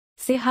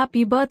Say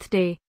happy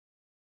birthday.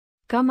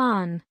 Come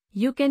on,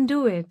 you can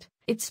do it.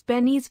 It's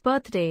Penny's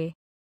birthday.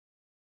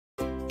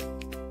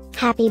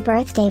 Happy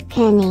birthday,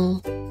 Penny.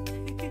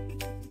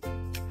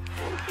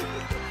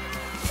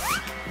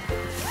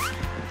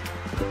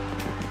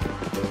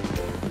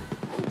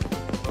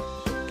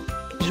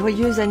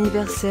 Joyeux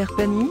anniversaire,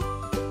 Penny.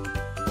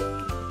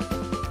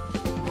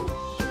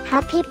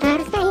 Happy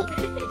birthday,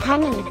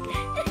 Penny.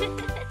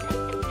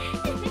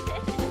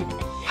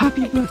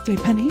 Happy birthday,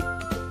 Penny.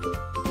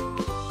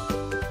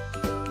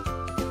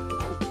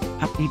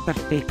 Happy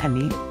birthday,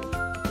 Penny.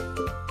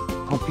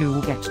 Hope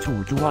you get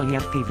to do all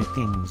your favorite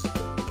things.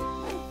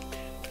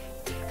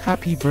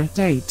 Happy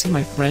birthday to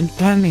my friend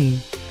Penny.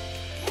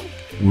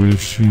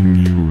 Wishing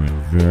you a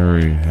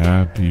very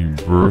happy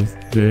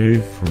birthday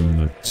from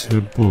the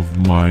tip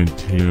of my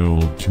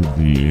tail to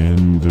the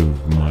end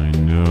of my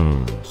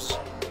nose.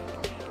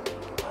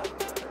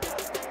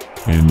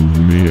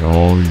 And may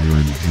all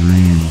your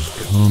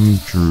dreams come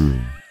true.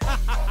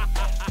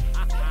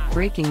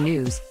 Breaking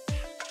news.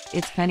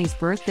 It's Penny's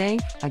birthday,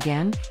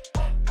 again?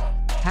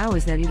 How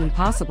is that even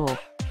possible?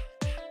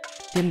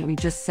 Didn't we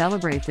just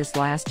celebrate this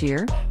last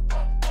year?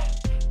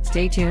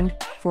 Stay tuned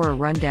for a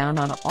rundown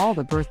on all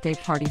the birthday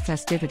party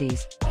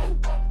festivities.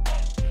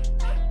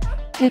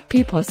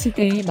 Happy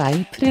birthday,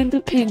 my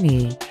friend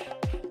Penny.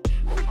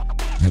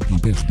 Happy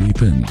birthday,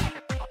 Penny.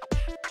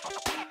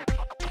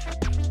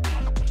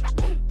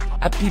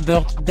 Happy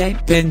birthday,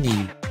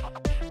 Penny.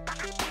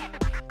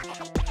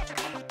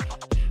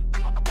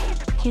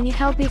 Can you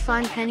help me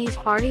find Penny's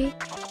party?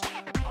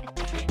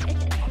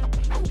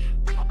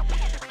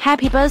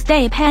 Happy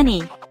birthday,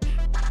 Penny.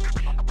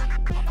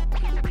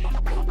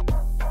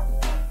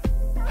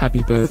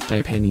 Happy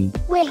birthday, Penny.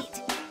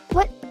 Wait,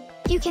 what?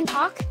 You can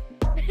talk?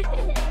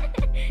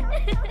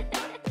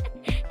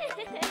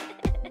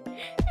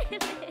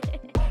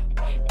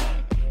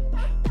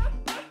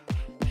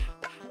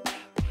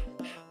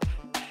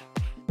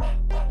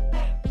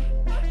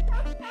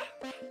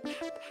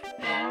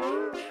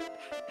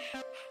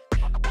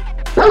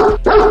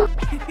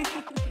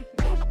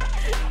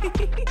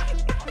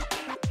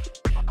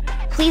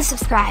 Please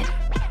subscribe,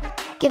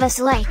 give us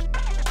a like,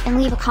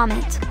 and leave a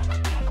comment.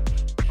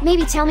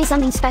 Maybe tell me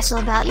something special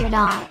about your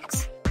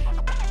dogs.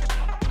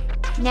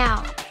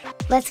 Now,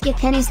 let's get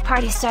Penny's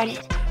party started.